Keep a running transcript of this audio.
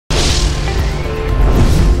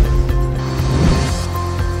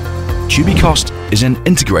Cubicost is an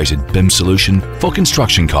integrated BIM solution for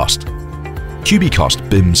construction cost. Cubicost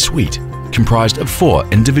BIM Suite, comprised of 4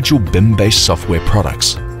 individual BIM-based software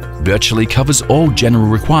products, virtually covers all general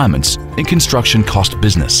requirements in construction cost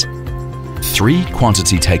business. 3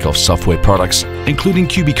 quantity takeoff software products, including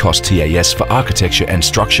Cubicost TAS for architecture and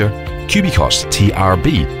structure, Cubicost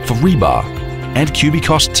TRB for rebar, and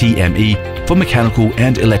Cubicost TME for mechanical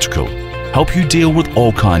and electrical, help you deal with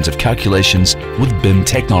all kinds of calculations with BIM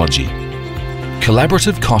technology.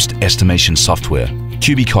 Collaborative cost estimation software,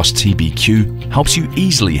 Cubicost TBQ, helps you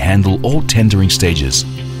easily handle all tendering stages.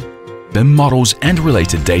 BIM models and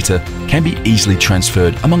related data can be easily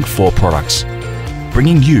transferred among 4 products,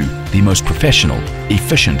 bringing you the most professional,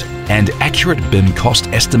 efficient, and accurate BIM cost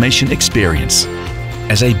estimation experience.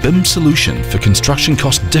 As a BIM solution for construction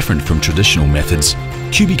cost different from traditional methods,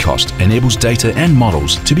 Cubicost enables data and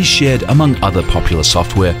models to be shared among other popular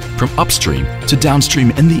software from upstream to downstream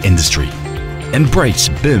in the industry. Embrace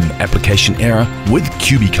BIM application era with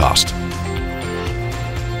Cubicost.